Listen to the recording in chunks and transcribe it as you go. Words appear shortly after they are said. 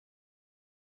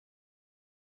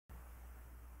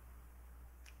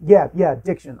Yeah,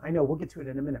 diction. I know, we'll get to it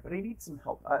in a minute, but I need some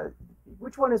help.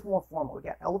 Which one is more formal? We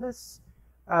got Elvis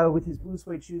with his blue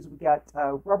suede shoes. We got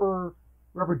rubber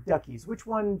duckies. Which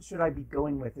one should I be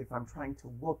going with if I'm trying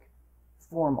to look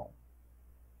formal?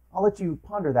 I'll let you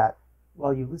ponder that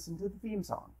while you listen to the theme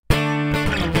song.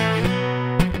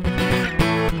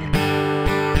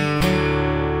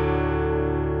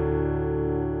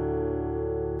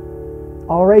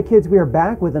 All right, kids, we are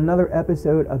back with another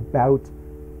episode about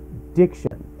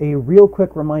diction. A real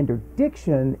quick reminder,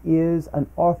 diction is an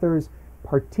author's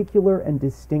particular and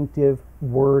distinctive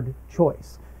word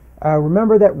choice.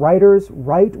 Remember that writers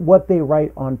write what they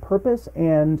write on purpose,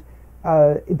 and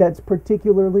that's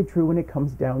particularly true when it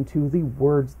comes down to the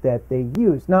words that they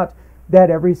use. Not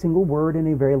that every single word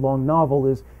in a very long novel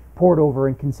is pored over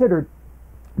and considered,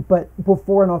 but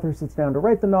before an author sits down to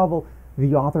write the novel,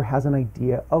 the author has an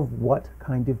idea of what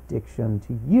kind of diction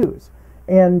to use.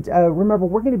 And remember,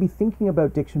 we're going to be thinking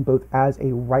about diction both as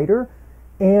a writer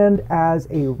and as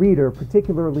a reader,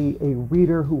 particularly a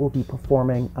reader who will be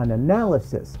performing an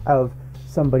analysis of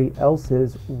somebody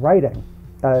else's writing.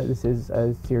 This is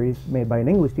a series made by an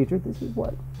English teacher. This is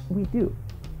what we do.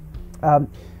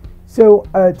 So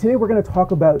today we're going to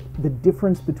talk about the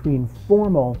difference between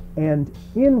formal and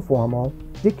informal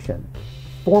diction.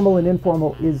 Formal and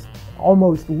informal is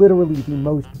almost literally the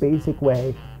most basic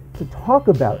way to talk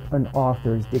about an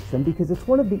author's diction because it's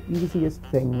one of the easiest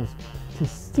things to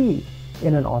see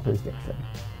in an author's diction.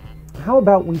 How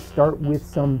about we start with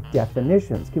some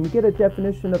definitions? Can we get a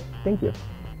definition of, thank you.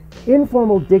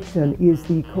 Informal diction is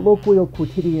the colloquial,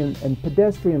 quotidian, and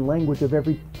pedestrian language of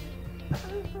every,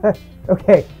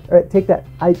 okay, all right, take that.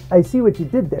 I see what you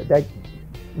did there.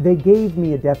 They gave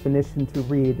me a definition to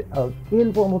read of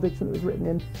informal diction that was written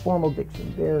in formal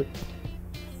diction. They're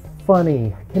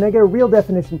funny. Can I get a real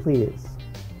definition, please?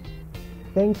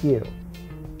 Thank you.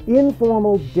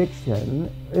 Informal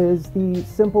diction refers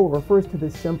to the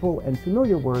simple and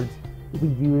familiar words we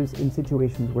use in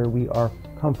situations where we are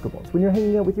comfortable. It's when you're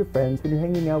hanging out with your friends, when you're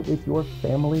hanging out with your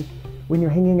family, when you're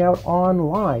hanging out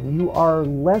online, you are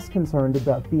less concerned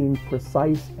about being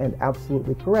precise and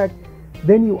absolutely correct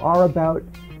than you are about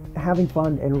having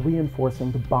fun and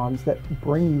reinforcing the bonds that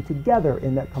bring you together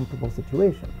in that comfortable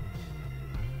situation.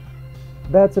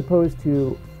 That's opposed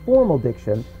to formal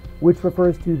diction, which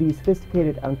refers to the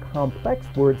sophisticated and complex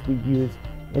words we use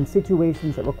in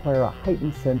situations that require a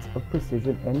heightened sense of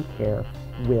precision and care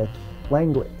with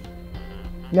language.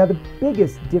 Now, the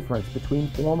biggest difference between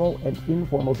formal and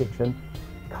informal diction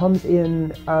comes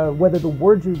in whether the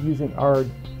words you're using are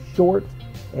short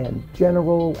and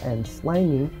general and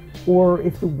slangy, or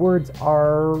if the words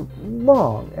are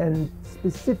long and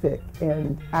specific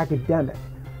and academic.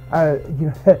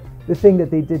 The thing that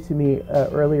they did to me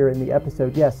earlier in the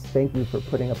episode, yes, thank you for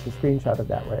putting up the screenshot of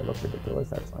that where I look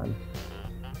ridiculous. I'm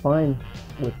fine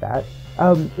with that.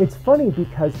 It's funny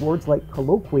because words like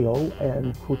colloquial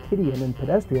and quotidian and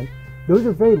pedestrian, those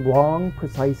are very long,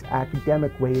 precise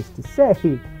academic ways to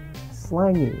say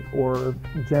slangy or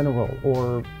general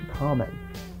or common.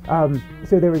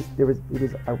 So it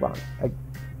was ironic.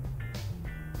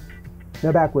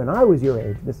 Now, back when I was your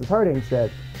age, Mrs. Harding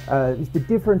said, it's the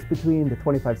difference between the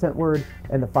 25-cent word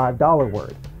and the $5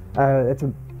 word. It's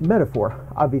a metaphor,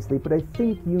 obviously, but I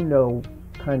think you know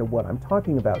kind of what I'm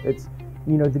talking about. It's,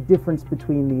 the difference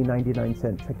between the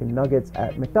 99-cent chicken nuggets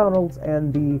at McDonald's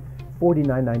and the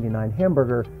 $49.99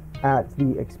 hamburger at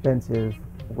the expensive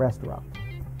restaurant.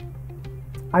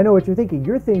 I know what you're thinking.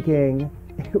 You're thinking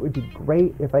it would be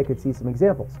great if I could see some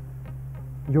examples.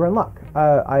 You're in luck.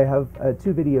 I have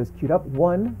two videos queued up,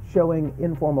 one showing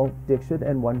informal diction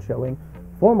and one showing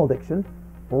formal diction.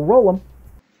 We'll roll them.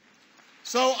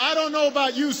 So I don't know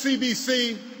about you,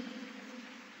 CBC,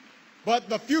 but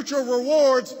the future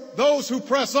rewards those who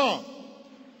press on.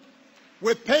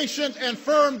 With patient and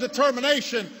firm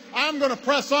determination, I'm going to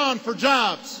press on for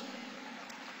jobs.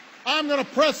 I'm going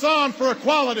to press on for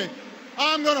equality.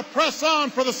 I'm going to press on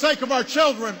for the sake of our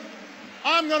children.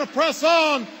 I'm going to press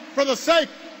on for the sake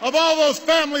of all those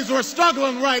families who are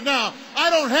struggling right now. I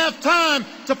don't have time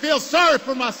to feel sorry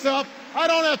for myself. I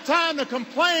don't have time to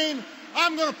complain.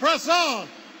 I'm going to press on.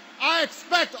 I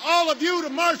expect all of you to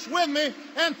march with me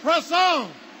and press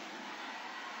on.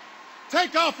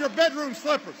 Take off your bedroom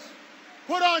slippers.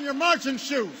 Put on your marching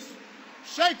shoes.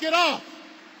 Shake it off.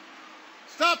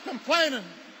 Stop complaining.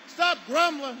 Stop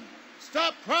grumbling.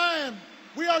 Stop crying.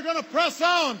 We are going to press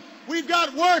on. We've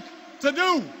got work to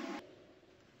do.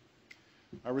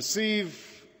 I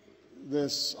receive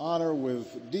this honor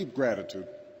with deep gratitude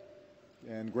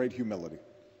and great humility.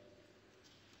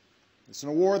 It's an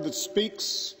award that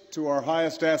speaks to our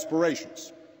highest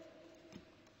aspirations.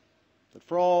 that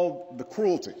for all the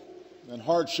cruelty and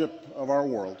hardship of our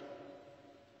world,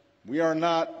 we are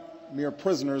not mere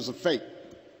prisoners of fate.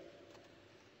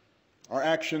 Our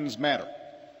actions matter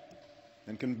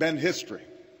and can bend history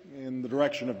in the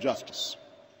direction of justice.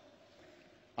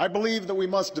 I believe that we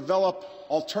must develop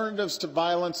alternatives to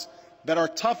violence that are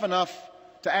tough enough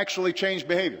to actually change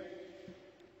behavior.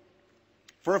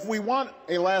 For if we want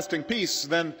a lasting peace,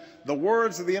 then the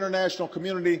words of the international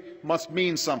community must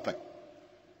mean something.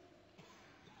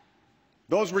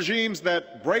 Those regimes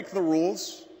that break the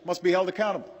rules must be held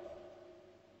accountable.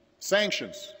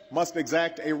 Sanctions must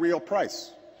exact a real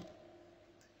price.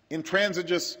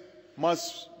 Intransigence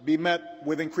must be met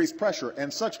with increased pressure,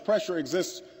 and such pressure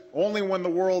exists only when the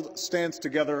world stands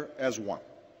together as one.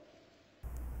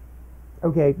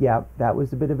 Okay, yeah, that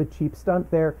was a bit of a cheap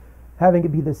stunt there, having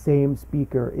it be the same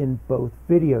speaker in both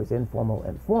videos, informal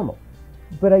and formal.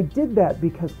 But I did that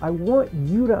because I want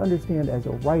you to understand as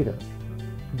a writer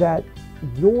that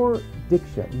your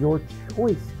diction, your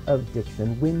choice of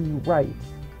diction when you write,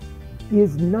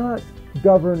 is not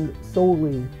governed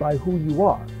solely by who you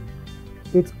are.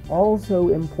 It's also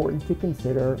important to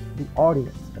consider the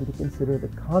audience and to consider the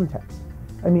context.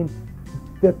 I mean,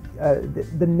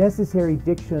 the necessary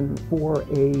diction for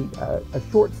a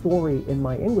short story in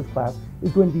my English class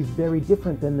is going to be very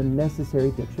different than the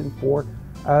necessary diction for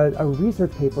a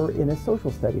research paper in a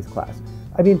social studies class.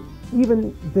 I mean,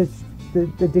 even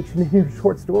the diction in your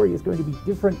short story is going to be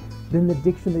different than the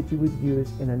diction that you would use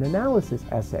in an analysis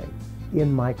essay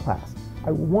in my class.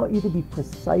 I want you to be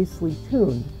precisely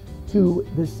tuned to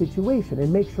the situation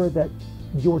and make sure that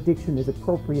your diction is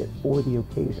appropriate for the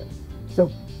occasion. So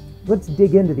let's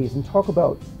dig into these and talk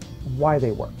about why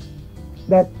they work.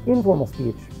 That informal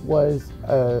speech was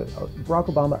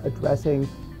Barack Obama addressing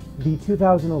the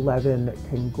 2011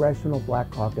 Congressional Black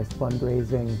Caucus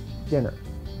fundraising dinner.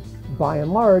 By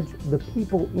and large, the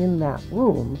people in that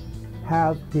room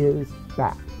have his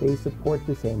back. They support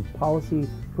the same policy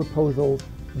proposals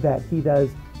that he does.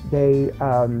 They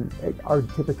are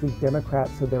typically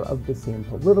Democrats, so they're of the same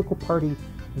political party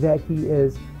that he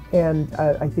is. And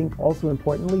I think also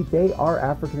importantly, they are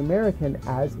African American,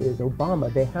 as is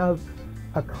Obama. They have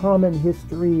a common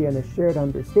history and a shared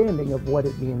understanding of what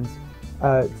it means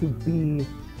to be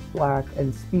Black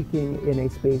and speaking in a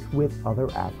space with other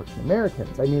African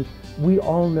Americans. I mean, we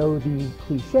all know the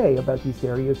cliche about the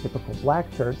stereotypical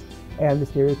Black church and the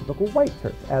stereotypical white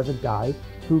church as a guy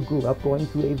who grew up going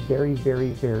to a very,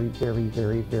 very, very, very,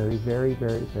 very, very, very, very,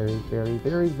 very, very,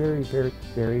 very, very, very,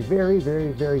 very, very,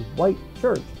 very, very white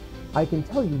church. I can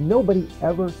tell you, nobody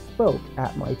ever spoke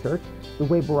at my church the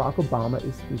way Barack Obama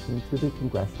is speaking to the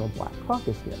Congressional Black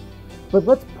Caucus here. But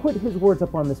let's put his words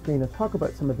up on the screen and talk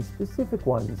about some of the specific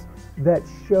ones that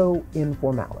show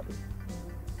informality.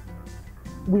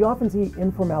 We often see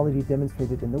informality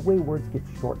demonstrated in the way words get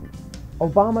shortened.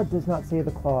 Obama does not say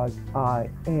the clause, I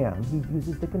am. He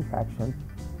uses the contraction,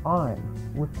 I'm,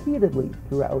 repeatedly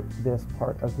throughout this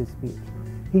part of his speech.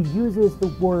 He uses the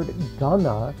word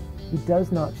gonna. He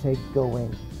does not say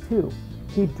going to.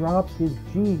 He drops his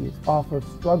G's off of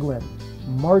struggling,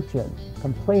 marching,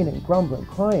 complaining, grumbling,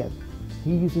 crying.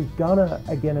 He uses gonna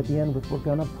again at the end with we're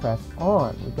gonna press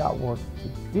on. We got work to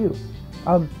do.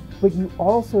 But you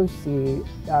also see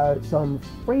some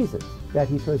phrases that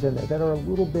he throws in there that are a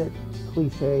little bit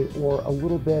cliche or a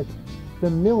little bit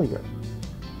familiar.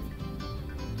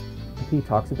 He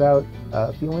talks about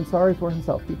feeling sorry for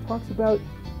himself. He talks about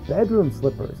bedroom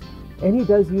slippers. And he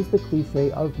does use the cliche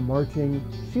of marching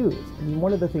shoes. I mean,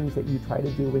 one of the things that you try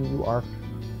to do when you are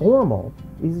formal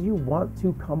is you want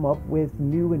to come up with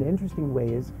new and interesting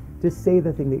ways to say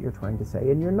the thing that you're trying to say,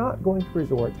 and you're not going to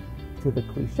resort to the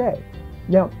cliche.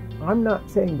 Now, I'm not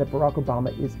saying that Barack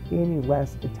Obama is any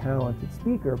less a talented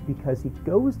speaker because he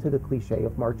goes to the cliche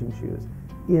of marching shoes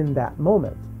in that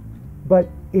moment. But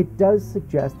it does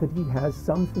suggest that he has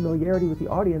some familiarity with the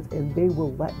audience and they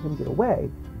will let him get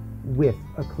away with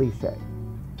a cliche.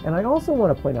 And I also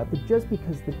want to point out that just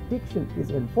because the diction is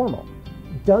informal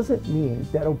doesn't mean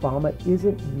that Obama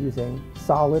isn't using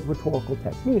solid rhetorical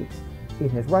techniques in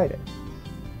his writing.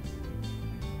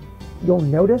 You'll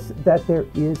notice that there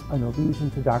is an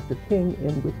allusion to Dr. King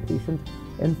in With Patient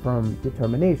and Firm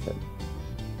Determination.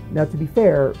 Now, to be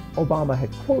fair, Obama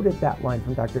had quoted that line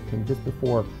from Dr. King just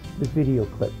before the video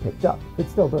clip picked up. But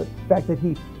still, the fact that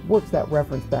he works that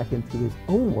reference back into his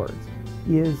own words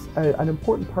is an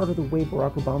important part of the way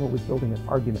Barack Obama was building an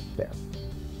argument there.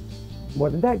 More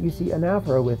than that, you see an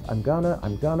afro with I'm gonna,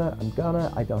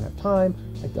 I don't have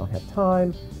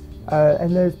time,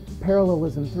 and there's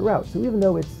parallelism throughout. So even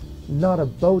though it's not a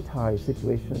bow tie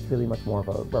situation, it's really much more of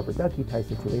a rubber ducky tie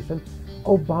situation,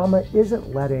 Obama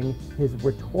isn't letting his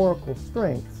rhetorical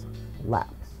strengths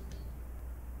lapse.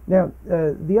 Now,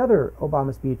 the other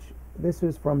Obama speech, this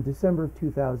is from December of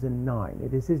 2009.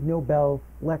 It is his Nobel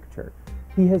lecture.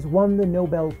 He has won the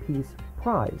Nobel Peace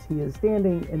Prize. He is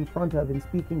standing in front of and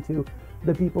speaking to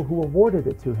the people who awarded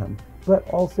it to him, but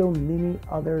also many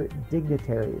other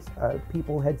dignitaries,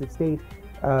 people, heads of state,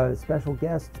 special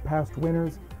guests, past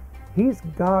winners. He's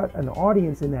got an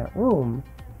audience in that room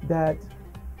that,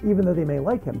 even though they may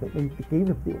like him, they gave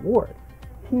him the award,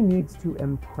 he needs to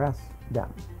impress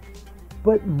them.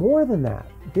 But more than that,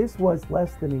 this was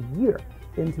less than a year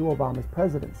into Obama's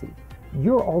presidency.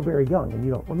 You're all very young and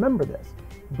you don't remember this,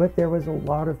 but there was a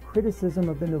lot of criticism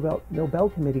of the Nobel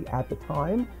Committee at the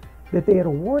time that they had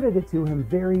awarded it to him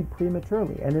very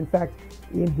prematurely. And in fact,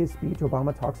 in his speech,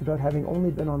 Obama talks about having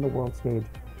only been on the world stage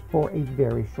for a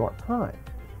very short time.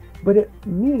 But it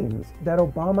means that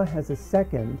Obama has a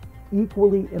second,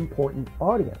 equally important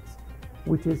audience,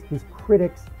 which is his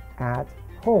critics at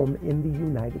home in the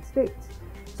United States.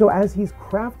 So as he's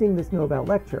crafting this Nobel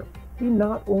lecture, he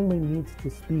not only needs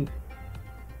to speak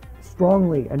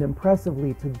strongly and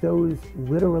impressively to those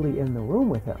literally in the room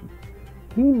with him,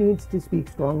 he needs to speak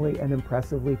strongly and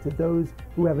impressively to those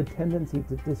who have a tendency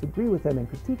to disagree with him and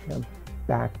critique him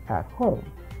back at home.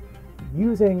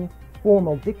 Using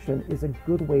formal diction is a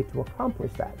good way to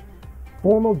accomplish that.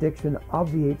 Formal diction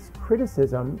obviates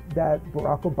criticism that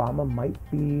Barack Obama might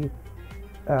be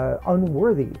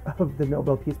unworthy of the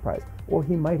Nobel Peace Prize, or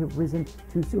he might have risen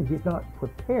too soon. He's not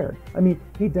prepared. I mean,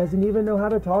 he doesn't even know how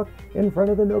to talk in front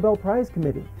of the Nobel Prize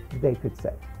Committee, they could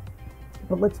say.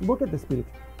 But let's look at the speech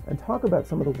and talk about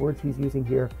some of the words he's using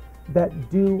here that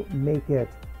do make it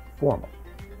formal.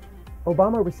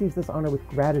 Obama receives this honor with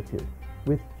gratitude,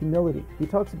 with humility. He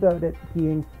talks about it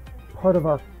being part of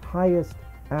our highest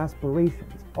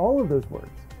aspirations. All of those words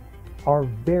are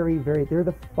very, they're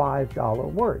the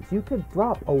 $5 words. You could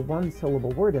drop a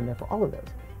one-syllable word in there for all of those.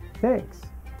 Thanks,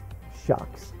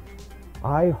 shucks,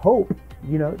 I hope,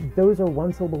 those are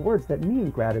one-syllable words that mean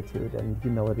gratitude and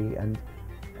humility and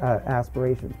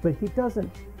aspirations, but he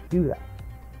doesn't do that.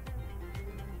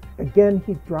 Again,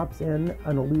 he drops in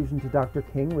an allusion to Dr.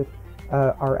 King with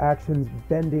our actions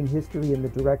bending history in the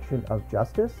direction of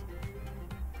justice.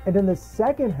 And in the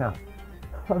second half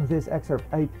of this excerpt,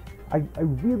 I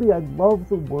love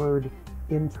the word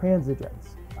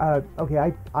intransigence.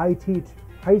 Okay, I teach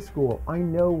high school. I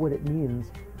know what it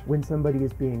means when somebody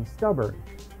is being stubborn.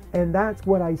 And that's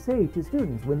what I say to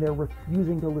students when they're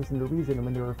refusing to listen to reason and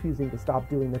when they're refusing to stop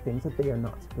doing the things that they are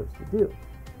not supposed to do.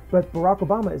 But Barack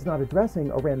Obama is not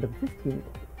addressing a random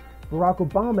 15-year-old. Barack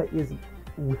Obama is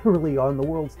literally on the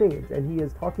world stage, and he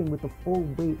is talking with the full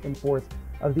weight and force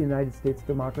of the United States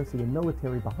democracy and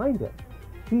military behind him.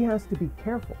 He has to be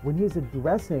careful when he's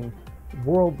addressing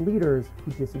world leaders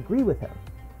who disagree with him,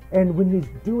 and when he's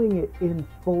doing it in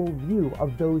full view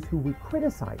of those who would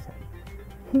criticize him.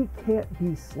 He can't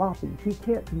be sloppy. He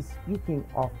can't be speaking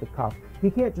off the cuff. He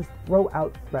can't just throw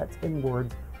out threats in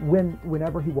words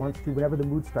whenever he wants to, whenever the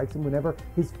mood strikes him, whenever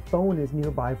his phone is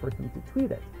nearby for him to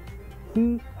tweet it.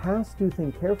 He has to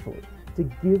think carefully to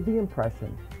give the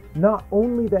impression not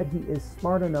only that he is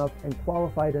smart enough and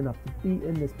qualified enough to be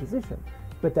in this position,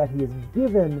 but that he has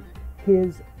given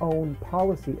his own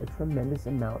policy a tremendous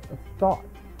amount of thought,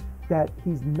 that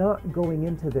he's not going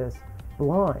into this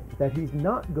blind, that he's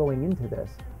not going into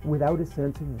this without a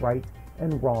sense of right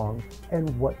and wrong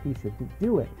and what he should be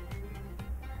doing.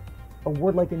 A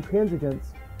word like intransigence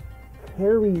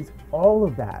carries all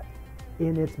of that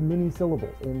in its many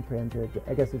syllables. Intransigent,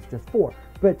 I guess it's just 4.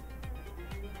 But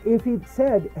if he'd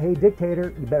said, hey,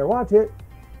 dictator, you better watch it,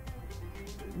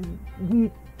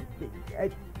 you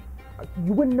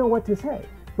wouldn't know what to say.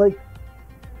 Like,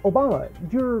 Obama,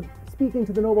 you're speaking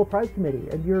to the Nobel Prize Committee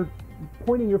and you're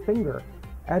pointing your finger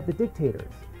at the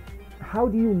dictators. How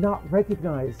do you not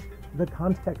recognize the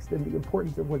context and the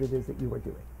importance of what it is that you are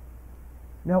doing?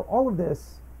 Now, all of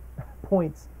this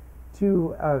points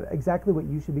to exactly what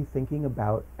you should be thinking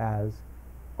about as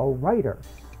a writer.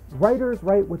 Writers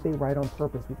write what they write on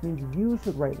purpose, which means you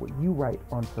should write what you write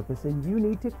on purpose, and you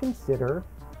need to consider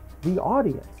the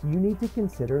audience. You need to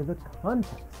consider the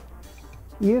context.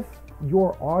 If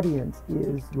your audience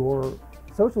is your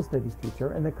social studies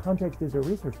teacher and the context is a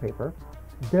research paper,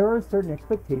 there are certain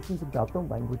expectations about the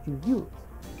language you use.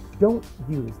 Don't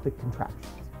use the contractions.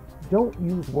 Don't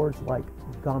use words like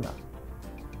gonna.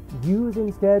 Use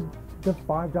instead the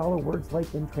 $5 words like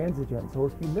intransigence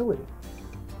or humility.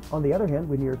 On the other hand,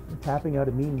 when you're tapping out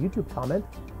a mean YouTube comment,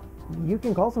 you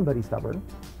can call somebody stubborn,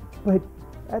 but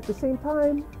at the same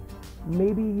time,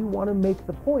 maybe you want to make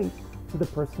the point to the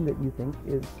person that you think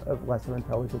is of lesser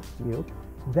intelligence to you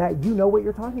that you know what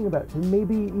you're talking about. So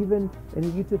maybe even in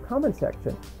the YouTube comment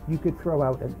section, you could throw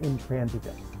out an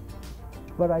intransigence.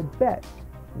 But I bet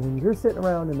when you're sitting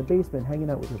around in the basement hanging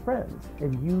out with your friends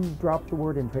and you drop the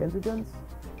word intransigence,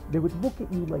 they would look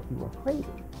at you like you were crazy,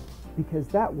 because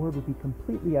that word would be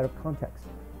completely out of context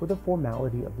for the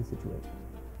formality of the situation.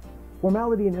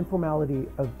 Formality and informality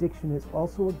of diction is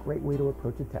also a great way to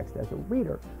approach a text as a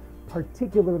reader,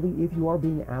 particularly if you are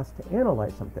being asked to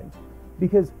analyze something,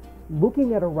 because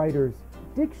looking at a writer's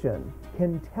diction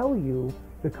can tell you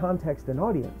the context and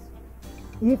audience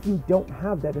if you don't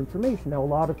have that information. Now, a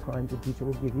lot of times a teacher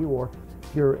will give you, or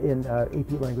if you're in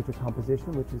AP Language or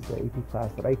Composition, which is the AP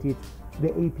class that I teach, the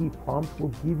AP prompt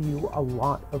will give you a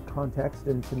lot of context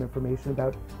and some information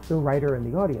about the writer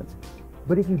and the audience.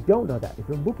 But if you don't know that, if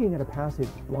you're looking at a passage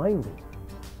blindly,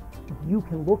 you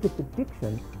can look at the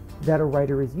diction that a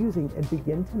writer is using and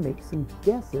begin to make some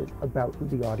guesses about who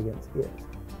the audience is.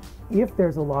 If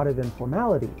there's a lot of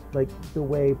informality, like the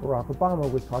way Barack Obama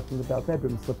was talking about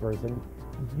bedroom slippers and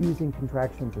using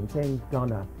contractions and saying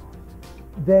gonna,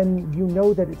 then you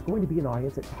know that it's going to be an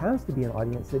audience, it has to be an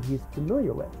audience that he's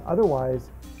familiar with. Otherwise,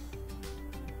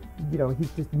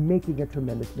 he's just making a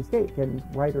tremendous mistake, and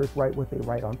writers write what they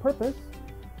write on purpose.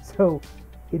 So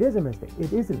it is a mistake.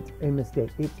 It isn't a mistake.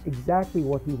 It's exactly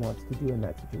what he wants to do in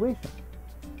that situation.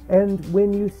 And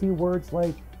when you see words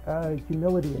like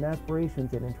humility and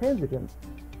aspirations and intransigence,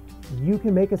 you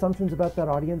can make assumptions about that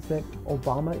audience that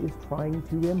Obama is trying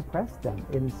to impress them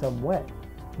in some way.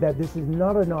 That this is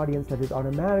not an audience that is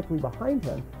automatically behind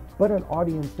him, but an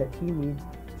audience that he needs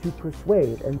to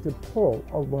persuade and to pull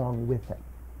along with him.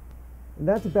 And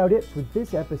that's about it for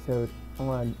this episode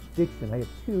on diction. I have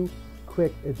two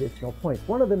quick additional points.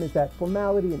 One of them is that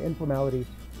formality and informality,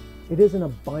 it isn't a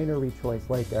binary choice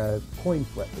like a coin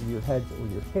flip of your heads or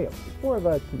your tails. It's more of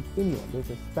a continuum. There's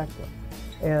a spectrum.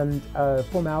 And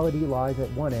formality lies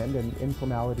at one end and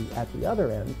informality at the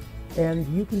other end. And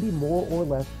you can be more or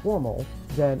less formal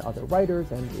than other writers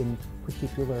and in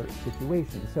particular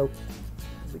situations. So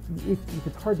if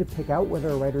it's hard to pick out whether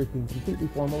a writer is being completely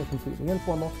formal or completely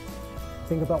informal,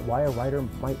 think about why a writer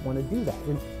might want to do that.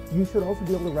 And you should also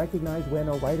be able to recognize when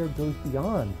a writer goes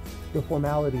beyond the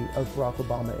formality of Barack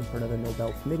Obama in front of the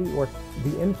Nobel Committee, or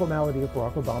the informality of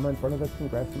Barack Obama in front of the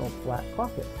Congressional Black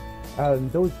Caucus.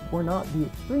 Those were not the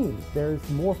extremes. There's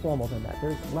more formal than that.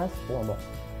 There's less formal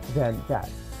than that.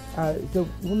 So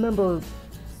remember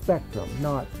spectrum,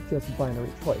 not just binary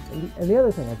choice. And the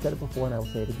other thing, I've said it before and I will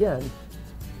say it again,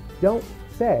 don't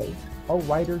say a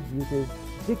writer uses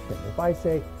diction. If I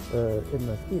say in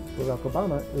the speech Barack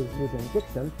Obama is using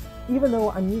diction, even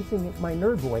though I'm using my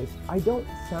nerd voice, I don't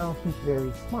sound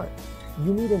very smart.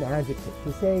 You need an adjective.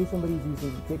 To say somebody's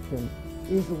using diction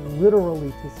is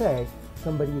literally to say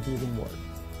somebody is using words,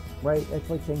 right? It's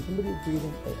like saying somebody is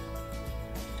breathing air.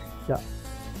 Duh.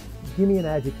 Give me an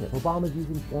adjective. Obama's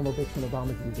using formal diction,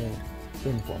 Obama's using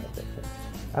informal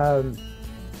diction.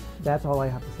 That's all I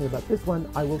have to say about this one.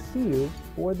 I will see you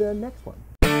for the next one.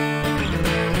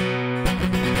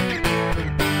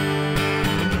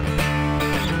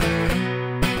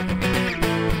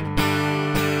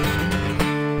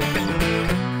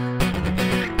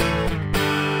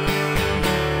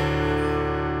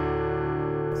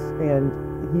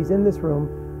 And he's in this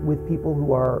room with people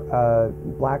who are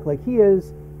black like he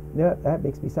is. That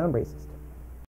makes me sound racist.